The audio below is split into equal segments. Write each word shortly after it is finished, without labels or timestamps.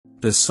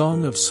The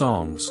Song of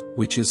Songs,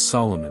 which is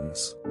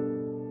Solomon's.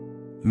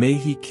 May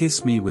he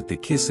kiss me with the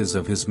kisses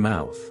of his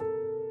mouth.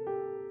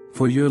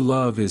 For your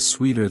love is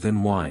sweeter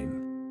than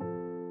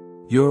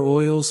wine. Your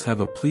oils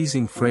have a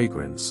pleasing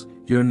fragrance,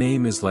 your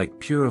name is like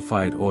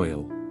purified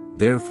oil,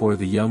 therefore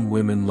the young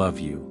women love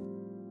you.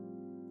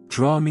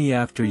 Draw me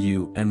after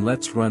you and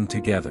let's run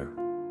together.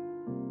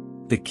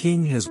 The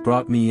king has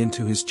brought me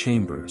into his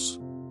chambers.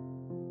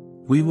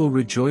 We will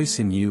rejoice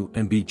in you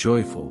and be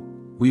joyful,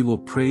 we will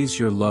praise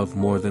your love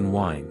more than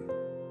wine.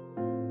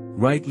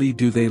 Rightly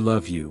do they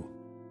love you.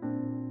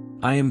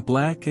 I am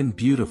black and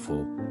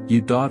beautiful,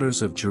 you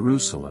daughters of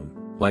Jerusalem,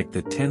 like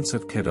the tents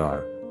of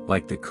Kedar,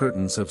 like the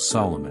curtains of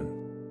Solomon.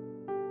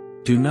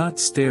 Do not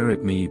stare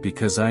at me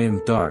because I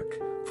am dark,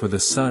 for the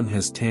sun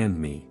has tanned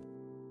me.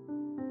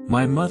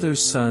 My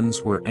mother's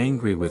sons were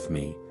angry with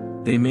me,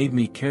 they made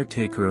me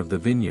caretaker of the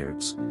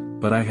vineyards,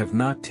 but I have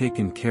not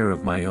taken care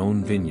of my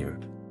own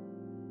vineyard.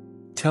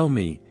 Tell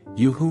me,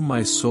 you whom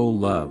my soul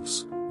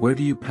loves, where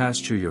do you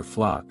pasture your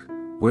flock,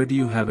 where do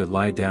you have it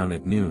lie down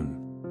at noon?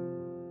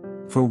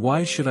 For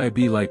why should I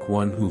be like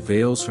one who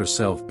veils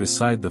herself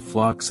beside the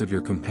flocks of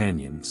your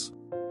companions?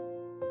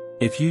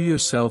 If you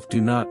yourself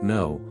do not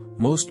know,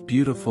 most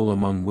beautiful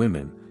among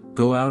women,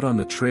 go out on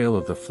the trail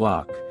of the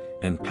flock,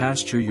 and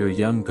pasture your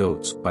young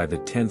goats by the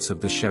tents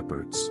of the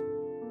shepherds.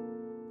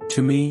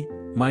 To me,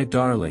 my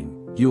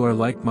darling, you are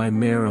like my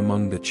mare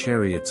among the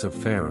chariots of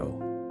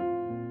Pharaoh.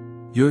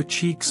 Your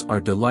cheeks are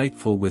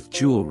delightful with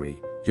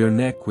jewelry, your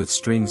neck with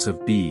strings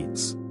of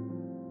beads.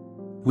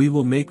 We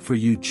will make for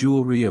you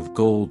jewelry of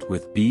gold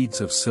with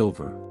beads of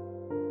silver.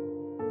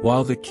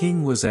 While the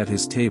king was at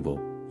his table,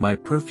 my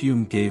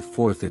perfume gave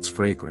forth its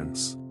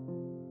fragrance.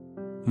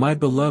 My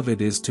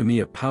beloved is to me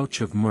a pouch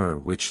of myrrh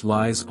which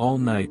lies all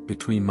night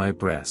between my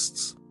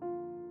breasts.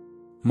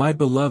 My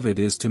beloved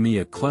is to me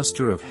a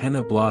cluster of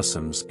henna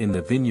blossoms in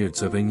the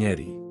vineyards of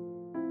Engedi.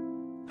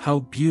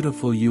 How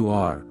beautiful you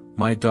are,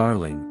 my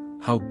darling,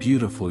 how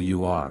beautiful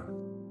you are.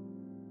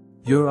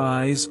 Your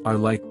eyes are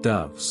like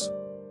doves.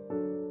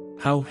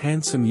 How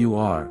handsome you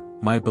are,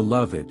 my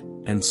beloved,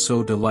 and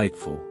so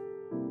delightful.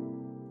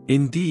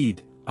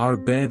 Indeed, our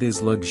bed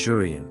is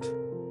luxuriant.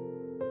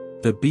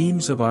 The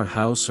beams of our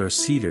house are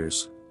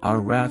cedars, our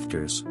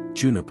rafters,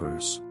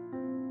 junipers.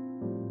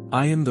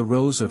 I am the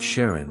rose of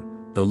Sharon,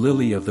 the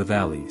lily of the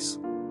valleys.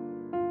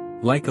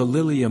 Like a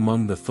lily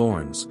among the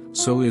thorns,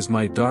 so is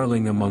my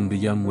darling among the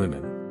young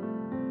women.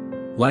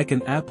 Like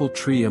an apple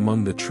tree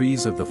among the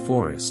trees of the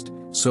forest,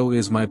 so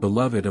is my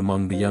beloved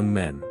among the young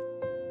men.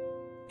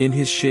 In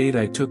his shade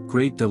I took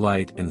great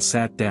delight and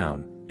sat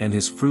down, and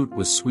his fruit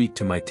was sweet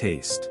to my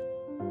taste.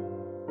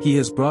 He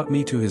has brought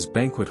me to his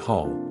banquet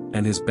hall,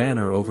 and his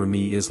banner over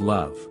me is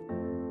love.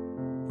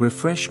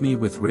 Refresh me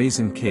with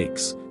raisin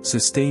cakes,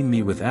 sustain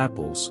me with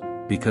apples,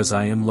 because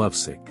I am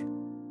lovesick.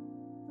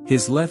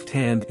 His left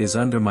hand is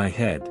under my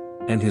head,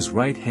 and his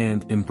right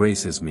hand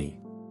embraces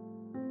me.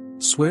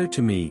 Swear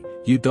to me,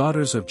 you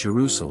daughters of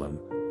Jerusalem,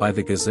 by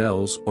the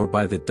gazelles or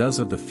by the does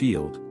of the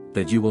field,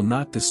 that you will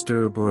not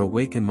disturb or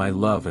awaken my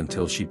love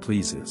until she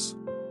pleases.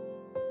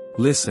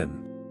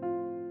 Listen.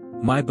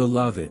 My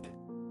beloved.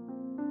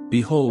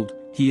 Behold,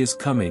 he is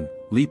coming,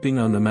 leaping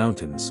on the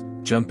mountains,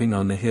 jumping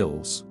on the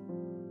hills.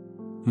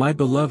 My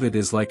beloved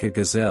is like a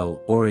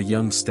gazelle or a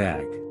young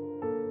stag.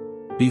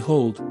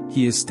 Behold,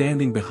 he is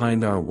standing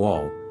behind our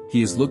wall,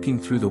 he is looking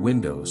through the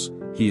windows,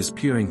 he is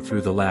peering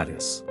through the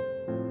lattice.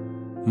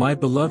 My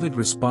beloved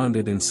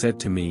responded and said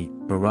to me,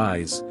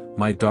 Arise,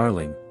 my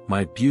darling,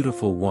 my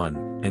beautiful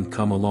one, and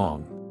come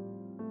along.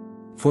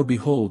 For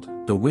behold,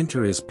 the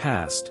winter is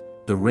past,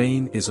 the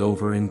rain is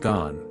over and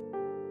gone.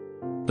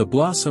 The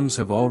blossoms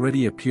have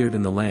already appeared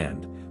in the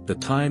land, the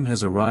time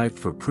has arrived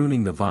for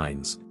pruning the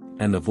vines,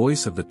 and the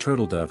voice of the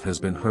turtledove has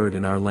been heard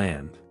in our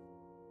land.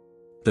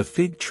 The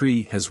fig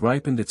tree has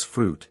ripened its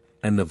fruit,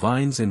 and the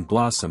vines in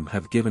blossom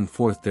have given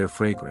forth their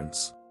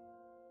fragrance.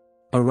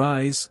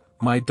 Arise,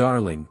 my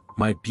darling,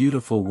 my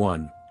beautiful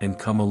one, and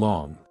come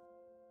along.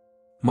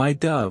 My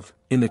dove,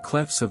 in the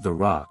clefts of the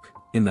rock,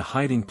 in the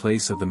hiding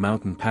place of the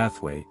mountain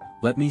pathway,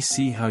 let me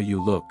see how you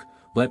look,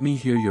 let me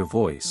hear your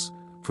voice,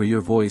 for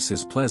your voice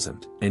is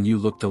pleasant, and you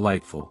look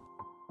delightful.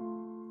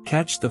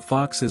 Catch the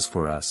foxes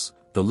for us,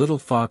 the little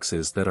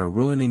foxes that are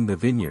ruining the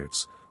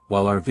vineyards,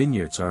 while our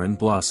vineyards are in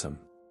blossom.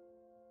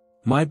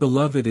 My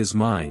beloved is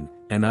mine,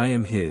 and I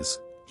am his,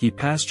 he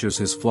pastures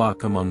his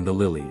flock among the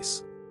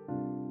lilies.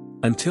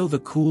 Until the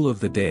cool of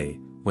the day,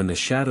 when the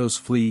shadows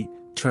flee,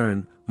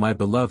 turn, my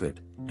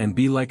beloved, and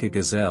be like a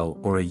gazelle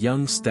or a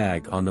young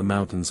stag on the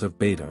mountains of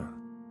Badar.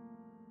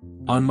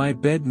 On my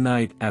bed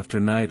night after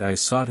night I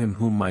sought him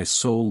whom my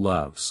soul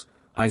loves,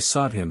 I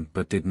sought him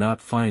but did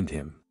not find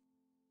him.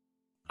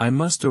 I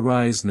must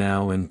arise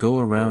now and go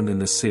around in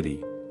the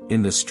city,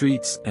 in the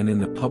streets and in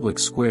the public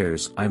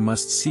squares I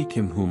must seek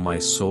him whom my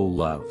soul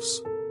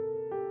loves.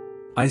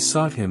 I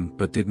sought him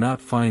but did not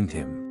find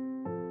him.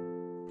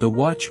 The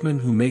watchmen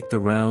who make the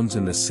rounds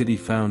in the city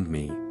found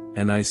me,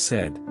 and I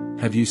said,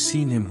 Have you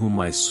seen him whom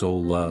my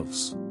soul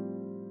loves?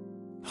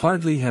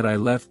 Hardly had I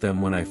left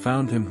them when I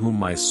found him whom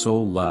my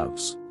soul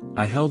loves,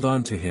 I held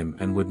on to him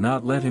and would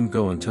not let him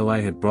go until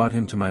I had brought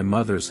him to my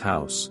mother's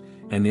house,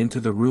 and into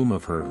the room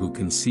of her who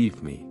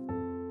conceived me.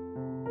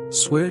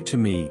 Swear to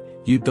me,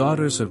 you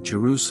daughters of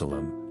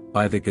Jerusalem,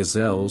 by the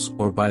gazelles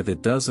or by the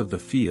does of the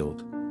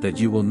field, that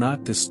you will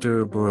not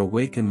disturb or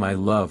awaken my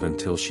love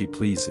until she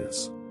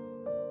pleases.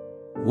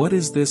 What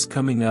is this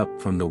coming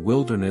up from the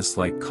wilderness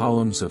like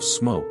columns of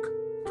smoke,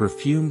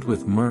 perfumed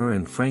with myrrh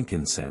and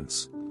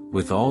frankincense,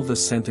 with all the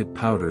scented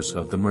powders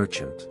of the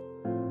merchant?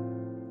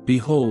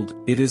 Behold,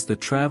 it is the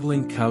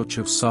traveling couch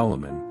of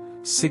Solomon,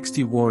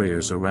 60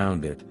 warriors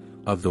around it,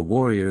 of the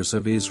warriors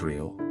of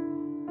Israel.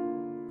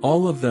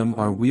 All of them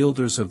are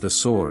wielders of the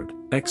sword,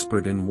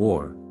 expert in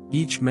war,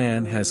 each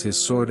man has his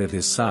sword at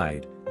his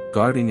side,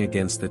 guarding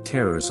against the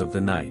terrors of the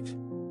night.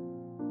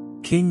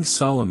 King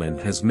Solomon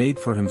has made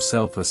for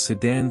himself a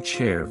sedan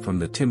chair from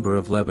the timber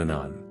of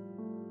Lebanon.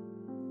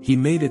 He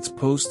made its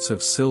posts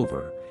of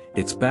silver,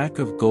 its back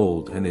of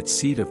gold and its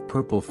seat of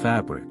purple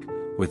fabric,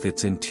 with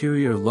its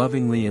interior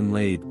lovingly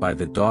inlaid by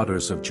the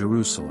daughters of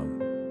Jerusalem.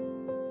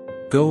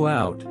 Go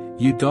out,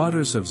 you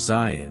daughters of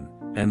Zion,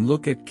 and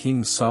look at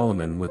King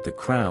Solomon with the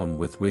crown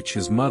with which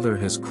his mother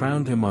has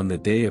crowned him on the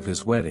day of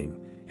his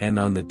wedding, and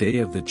on the day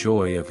of the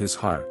joy of his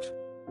heart.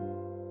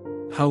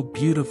 How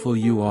beautiful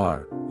you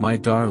are, my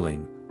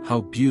darling,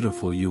 how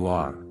beautiful you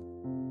are.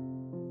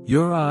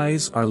 Your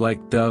eyes are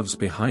like doves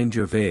behind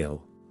your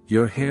veil,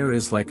 your hair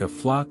is like a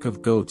flock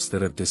of goats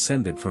that have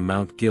descended from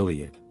Mount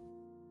Gilead.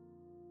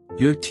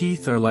 Your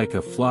teeth are like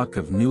a flock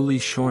of newly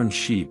shorn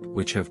sheep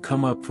which have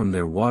come up from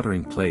their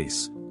watering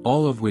place,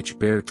 all of which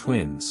bear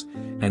twins,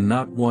 and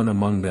not one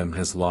among them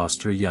has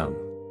lost her young.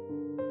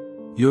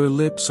 Your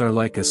lips are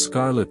like a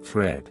scarlet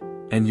thread,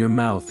 and your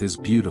mouth is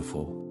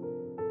beautiful.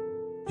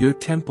 Your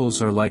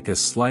temples are like a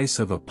slice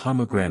of a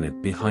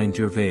pomegranate behind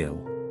your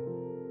veil.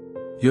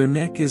 Your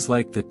neck is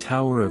like the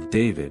Tower of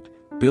David,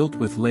 built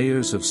with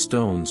layers of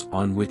stones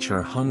on which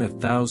are hung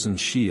 1,000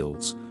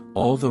 shields,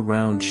 all the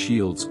round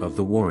shields of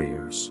the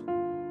warriors.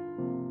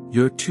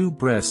 Your 2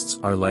 breasts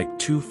are like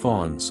 2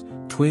 fawns,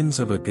 twins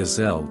of a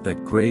gazelle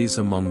that graze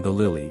among the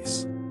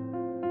lilies.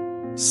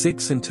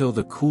 6 Until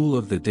the cool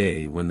of the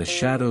day when the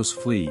shadows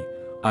flee,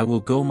 I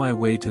will go my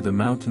way to the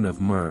mountain of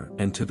myrrh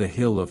and to the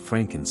hill of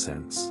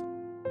frankincense.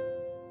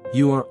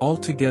 You are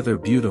altogether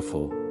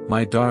beautiful,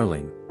 my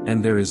darling,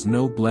 and there is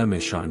no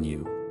blemish on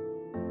you.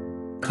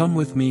 Come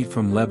with me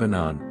from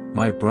Lebanon,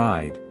 my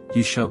bride,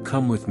 you shall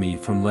come with me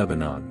from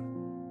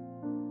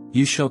Lebanon.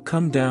 You shall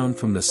come down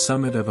from the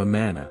summit of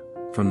Amana,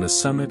 from the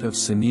summit of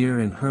Senir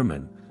and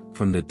Hermon,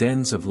 from the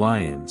dens of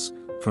lions,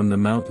 from the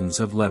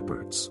mountains of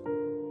leopards.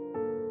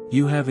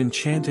 You have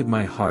enchanted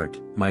my heart,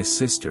 my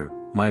sister,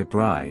 my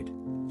bride,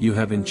 you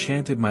have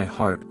enchanted my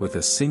heart with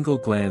a single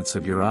glance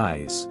of your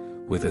eyes,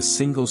 with a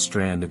single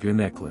strand of your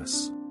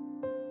necklace.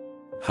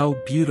 How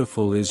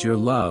beautiful is your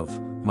love,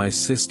 my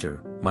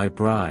sister, my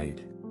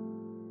bride.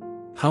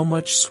 How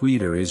much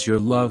sweeter is your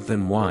love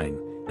than wine,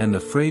 and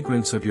the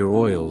fragrance of your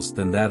oils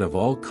than that of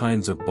all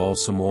kinds of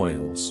balsam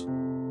oils.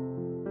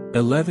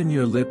 11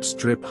 Your lips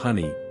drip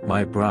honey,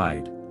 my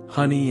bride,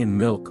 honey and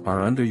milk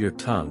are under your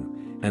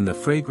tongue, and the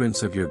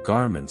fragrance of your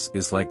garments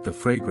is like the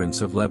fragrance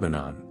of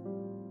Lebanon.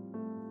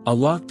 A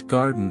locked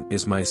garden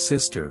is my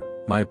sister,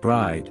 my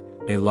bride,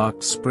 a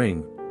locked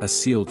spring, a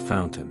sealed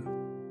fountain.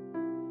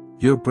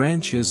 Your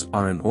branches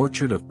are an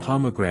orchard of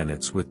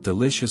pomegranates with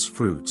delicious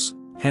fruits,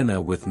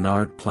 henna with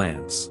nard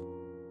plants.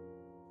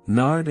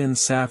 Nard and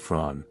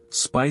saffron,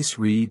 spice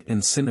reed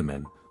and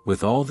cinnamon,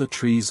 with all the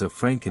trees of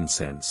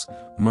frankincense,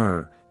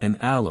 myrrh, and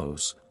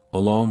aloes,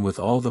 along with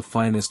all the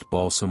finest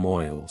balsam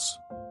oils.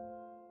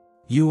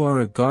 You are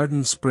a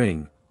garden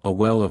spring, a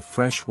well of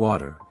fresh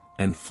water,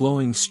 and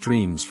flowing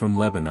streams from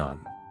Lebanon.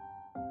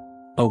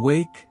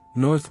 Awake,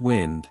 north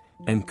wind,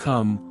 and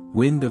come,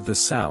 wind of the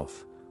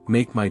south,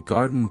 make my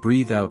garden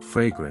breathe out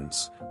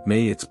fragrance,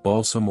 may its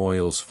balsam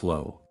oils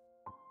flow.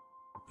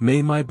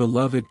 May my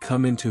beloved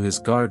come into his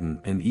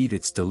garden and eat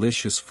its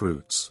delicious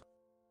fruits.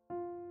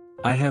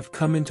 I have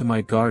come into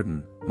my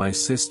garden, my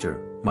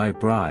sister, my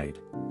bride,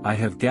 I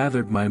have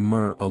gathered my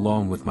myrrh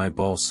along with my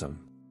balsam.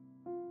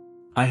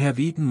 I have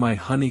eaten my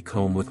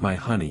honeycomb with my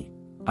honey,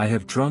 I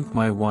have drunk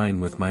my wine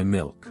with my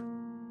milk.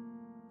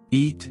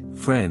 Eat,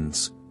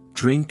 friends,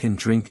 drink and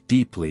drink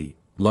deeply,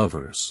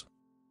 lovers.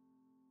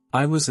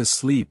 I was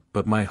asleep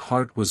but my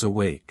heart was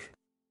awake.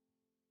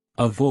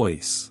 A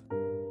voice.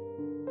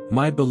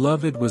 My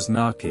beloved was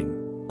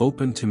knocking,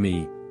 open to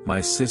me,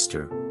 my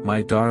sister,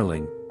 my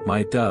darling,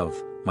 my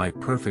dove, my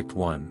perfect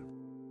one.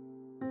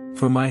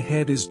 For my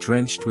head is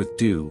drenched with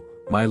dew,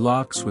 my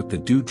locks with the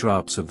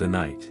dewdrops of the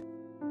night.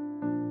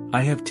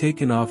 I have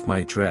taken off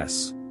my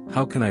dress,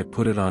 how can I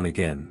put it on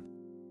again?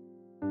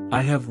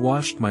 I have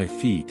washed my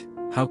feet,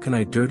 how can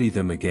I dirty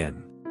them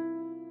again?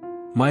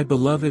 My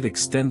beloved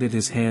extended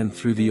his hand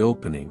through the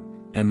opening,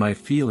 and my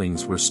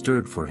feelings were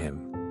stirred for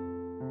him.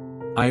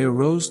 I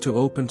arose to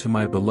open to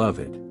my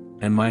beloved,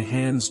 and my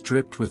hands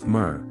dripped with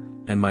myrrh,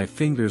 and my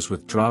fingers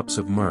with drops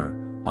of myrrh,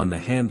 on the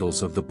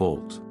handles of the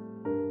bolt.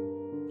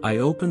 I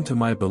opened to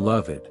my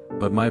beloved,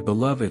 but my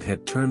beloved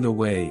had turned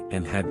away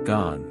and had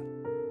gone.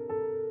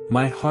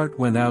 My heart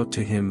went out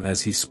to him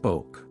as he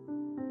spoke.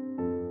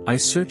 I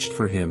searched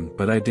for him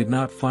but I did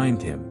not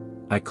find him,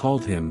 I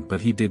called him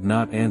but he did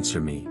not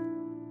answer me.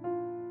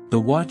 The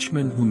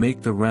watchmen who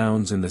make the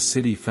rounds in the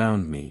city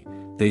found me,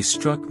 they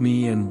struck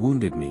me and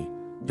wounded me,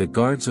 the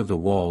guards of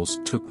the walls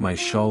took my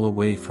shawl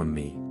away from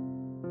me.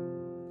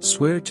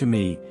 Swear to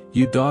me,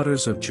 you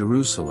daughters of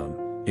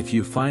Jerusalem, if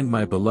you find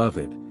my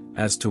beloved,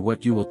 as to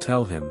what you will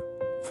tell him,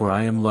 for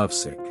I am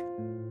lovesick.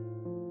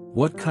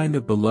 What kind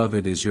of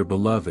beloved is your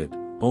beloved,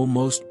 O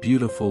most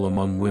beautiful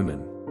among women?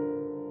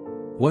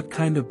 What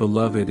kind of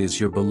beloved is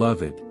your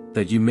beloved,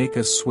 that you make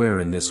us swear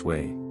in this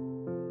way?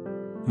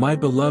 My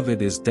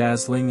beloved is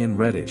dazzling and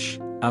reddish,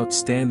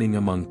 outstanding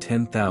among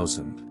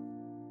 10,000.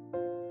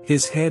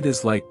 His head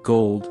is like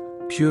gold,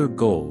 pure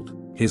gold,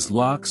 his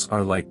locks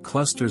are like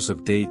clusters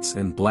of dates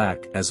and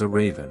black as a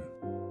raven.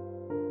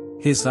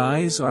 His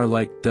eyes are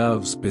like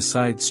doves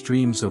beside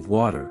streams of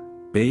water,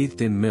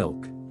 bathed in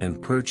milk,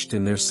 and perched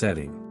in their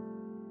setting.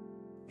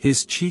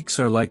 His cheeks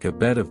are like a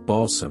bed of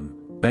balsam,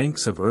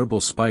 banks of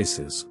herbal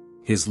spices,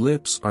 his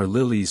lips are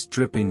lilies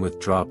dripping with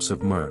drops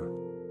of myrrh.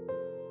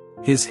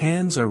 His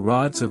hands are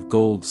rods of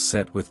gold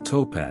set with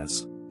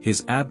topaz,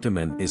 his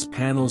abdomen is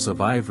panels of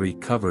ivory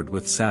covered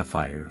with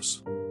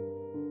sapphires.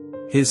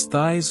 His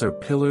thighs are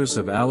pillars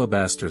of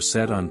alabaster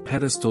set on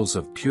pedestals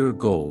of pure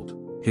gold,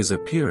 his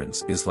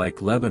appearance is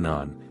like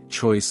Lebanon,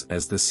 choice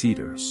as the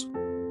cedars.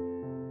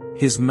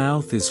 His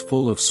mouth is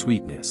full of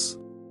sweetness.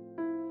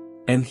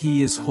 And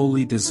he is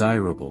wholly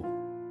desirable.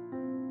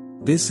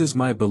 This is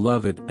my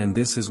beloved and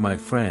this is my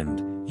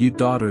friend, you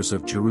daughters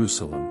of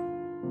Jerusalem.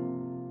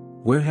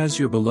 Where has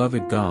your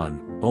beloved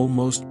gone, O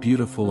most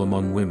beautiful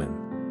among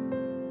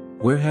women?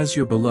 Where has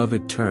your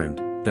beloved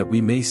turned, that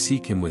we may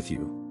seek him with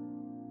you?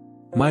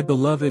 My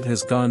beloved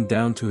has gone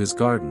down to his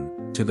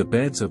garden, to the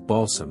beds of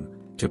balsam,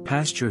 to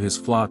pasture his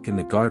flock in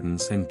the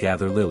gardens and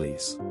gather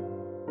lilies.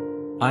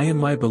 I am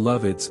my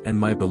beloved's and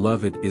my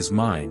beloved is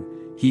mine,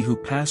 he who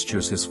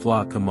pastures his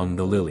flock among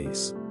the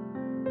lilies.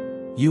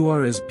 You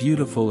are as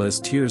beautiful as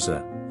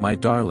Tirzah, my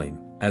darling,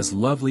 as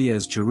lovely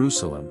as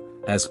Jerusalem,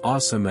 as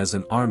awesome as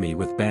an army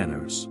with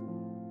banners.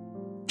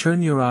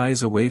 Turn your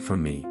eyes away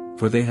from me,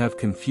 for they have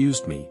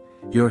confused me,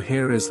 your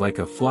hair is like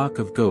a flock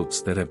of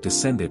goats that have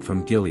descended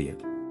from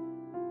Gilead.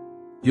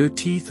 Your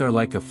teeth are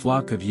like a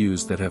flock of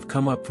ewes that have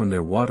come up from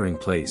their watering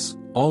place,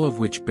 all of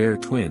which bear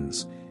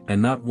twins,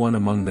 and not one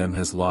among them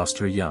has lost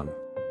her young.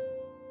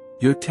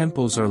 Your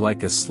temples are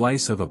like a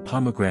slice of a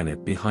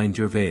pomegranate behind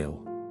your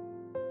veil.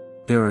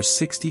 There are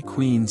 60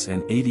 queens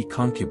and 80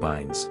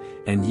 concubines,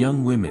 and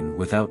young women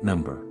without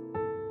number.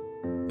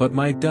 But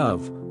my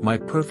dove, my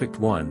perfect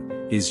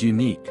one, is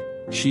unique,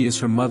 she is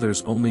her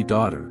mother's only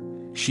daughter,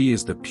 she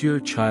is the pure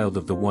child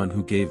of the one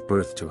who gave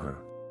birth to her.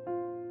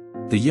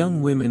 The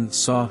young women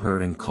saw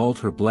her and called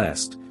her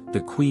blessed, the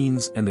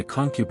queens and the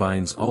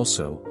concubines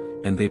also,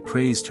 and they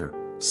praised her,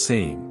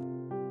 saying,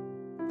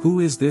 Who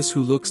is this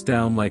who looks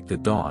down like the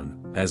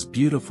dawn, as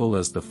beautiful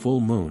as the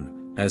full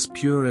moon, as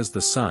pure as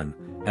the sun,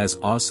 as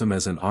awesome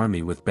as an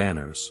army with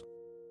banners?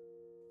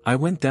 I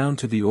went down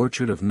to the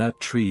orchard of nut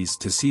trees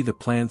to see the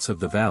plants of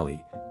the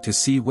valley, to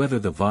see whether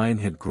the vine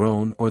had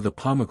grown or the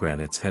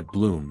pomegranates had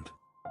bloomed.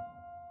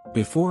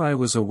 Before I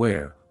was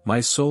aware, my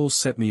soul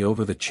set me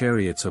over the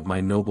chariots of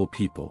my noble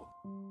people.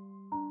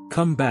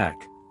 Come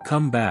back,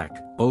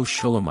 O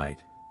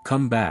Shulamite,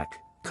 come back,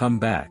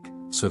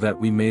 so that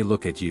we may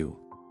look at you.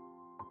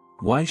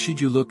 Why should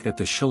you look at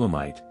the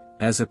Shulamite,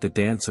 as at the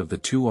dance of the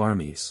two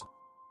armies?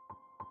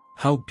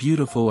 How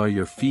beautiful are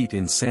your feet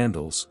in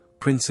sandals,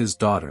 prince's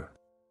daughter.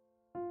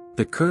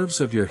 The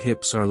curves of your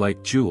hips are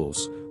like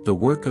jewels, the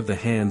work of the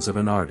hands of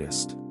an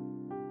artist.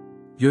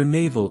 Your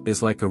navel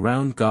is like a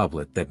round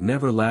goblet that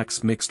never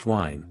lacks mixed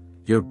wine,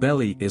 your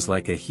belly is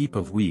like a heap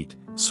of wheat,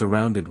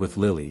 surrounded with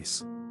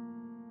lilies.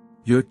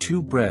 Your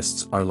two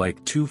breasts are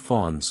like two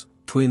fawns,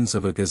 twins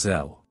of a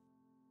gazelle.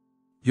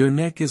 Your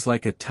neck is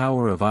like a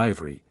tower of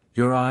ivory,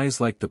 your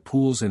eyes like the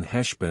pools in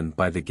Heshbon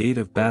by the gate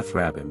of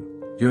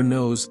Bathrabbim, your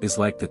nose is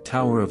like the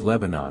tower of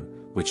Lebanon,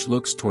 which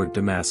looks toward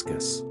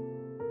Damascus.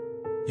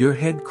 Your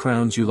head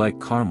crowns you like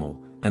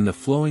Carmel, and the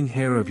flowing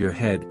hair of your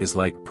head is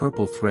like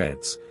purple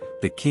threads,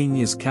 the king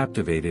is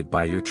captivated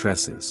by your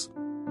tresses.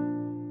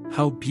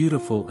 How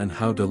beautiful and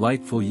how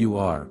delightful you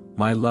are,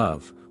 my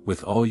love,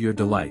 with all your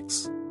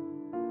delights.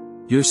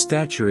 Your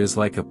stature is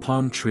like a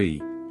palm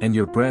tree, and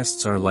your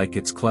breasts are like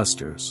its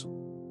clusters.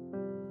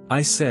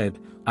 I said,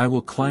 I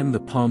will climb the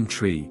palm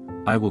tree,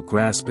 I will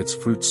grasp its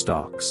fruit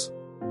stalks.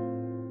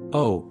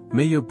 Oh,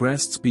 may your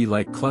breasts be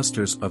like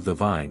clusters of the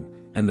vine,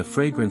 and the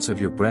fragrance of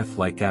your breath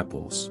like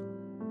apples.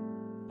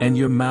 And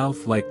your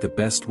mouth like the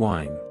best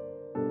wine.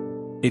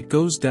 It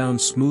goes down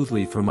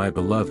smoothly for my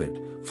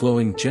beloved,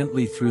 flowing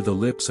gently through the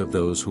lips of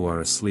those who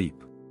are asleep.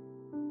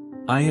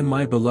 I am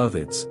my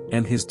beloved's,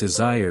 and his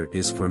desire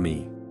is for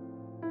me.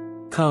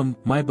 Come,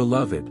 my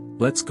beloved,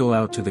 let's go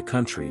out to the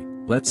country,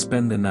 let's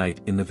spend the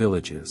night in the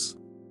villages.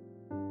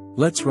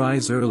 Let's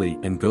rise early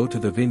and go to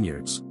the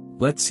vineyards,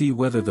 Let's see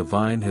whether the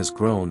vine has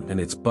grown and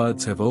its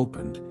buds have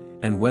opened,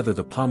 and whether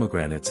the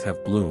pomegranates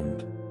have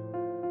bloomed.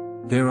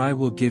 There I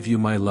will give you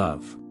my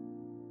love.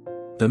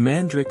 The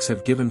mandrakes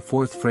have given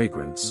forth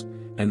fragrance,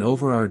 and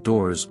over our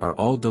doors are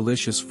all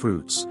delicious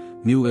fruits,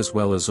 new as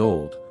well as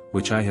old,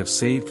 which I have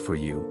saved for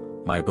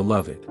you, my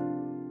beloved.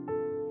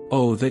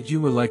 Oh, that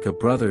you were like a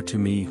brother to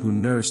me who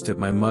nursed at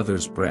my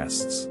mother's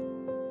breasts.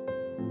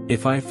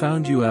 If I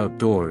found you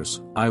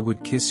outdoors, I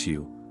would kiss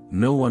you,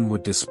 no one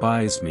would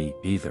despise me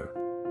either.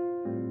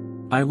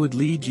 I would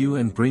lead you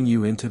and bring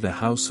you into the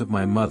house of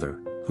my mother,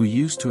 who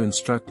used to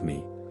instruct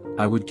me.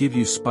 I would give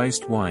you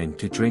spiced wine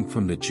to drink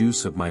from the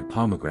juice of my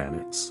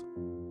pomegranates.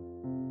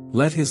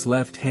 Let his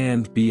left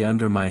hand be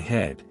under my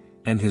head,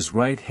 and his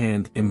right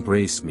hand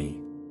embrace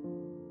me.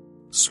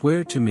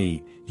 Swear to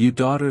me, you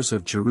daughters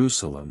of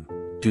Jerusalem,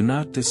 do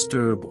not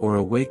disturb or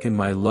awaken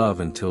my love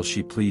until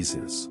she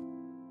pleases.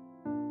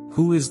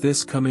 Who is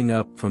this coming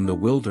up from the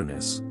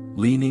wilderness,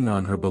 leaning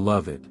on her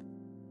beloved?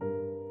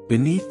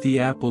 Beneath the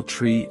apple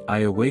tree I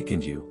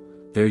awakened you,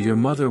 there your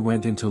mother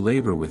went into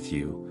labor with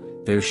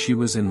you, there she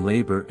was in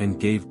labor and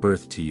gave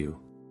birth to you.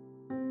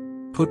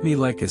 Put me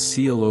like a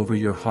seal over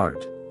your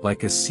heart,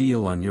 like a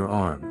seal on your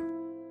arm.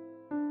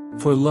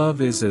 For love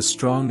is as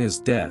strong as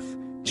death,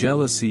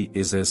 jealousy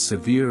is as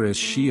severe as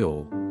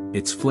Sheol,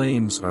 its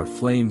flames are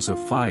flames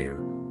of fire,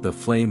 the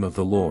flame of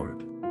the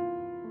Lord.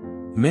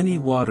 Many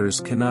waters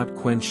cannot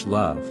quench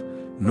love,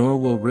 nor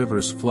will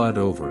rivers flood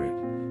over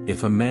it.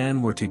 If a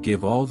man were to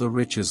give all the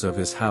riches of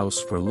his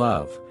house for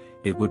love,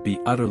 it would be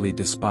utterly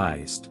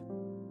despised.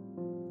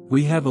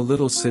 We have a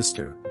little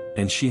sister,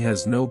 and she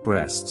has no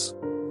breasts.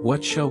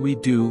 What shall we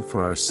do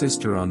for our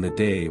sister on the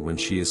day when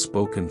she is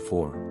spoken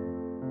for?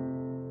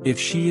 If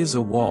she is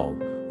a wall,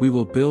 we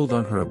will build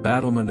on her a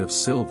battlement of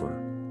silver,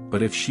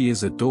 but if she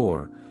is a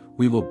door,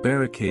 we will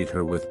barricade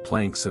her with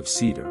planks of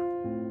cedar.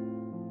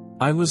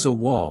 I was a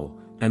wall,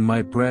 and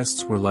my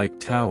breasts were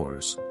like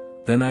towers,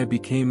 then I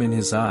became in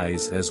his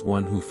eyes as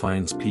one who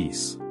finds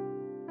peace.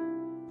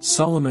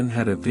 Solomon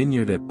had a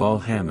vineyard at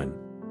Baal-Hamon,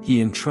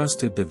 he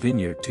entrusted the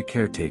vineyard to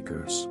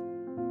caretakers.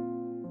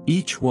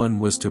 Each one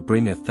was to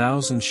bring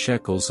 1,000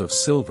 shekels of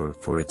silver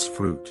for its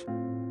fruit.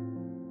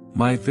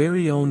 My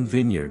very own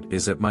vineyard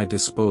is at my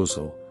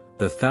disposal,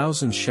 the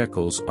 1,000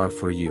 shekels are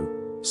for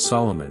you,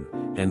 Solomon,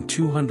 and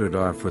 200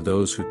 are for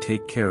those who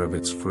take care of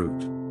its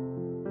fruit.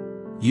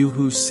 You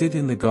who sit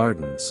in the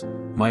gardens,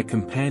 my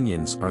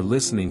companions are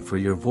listening for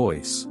your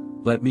voice,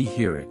 let me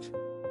hear it.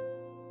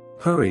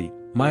 Hurry,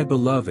 my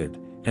beloved,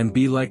 and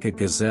be like a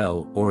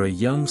gazelle or a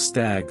young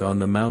stag on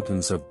the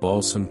mountains of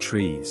balsam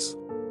trees.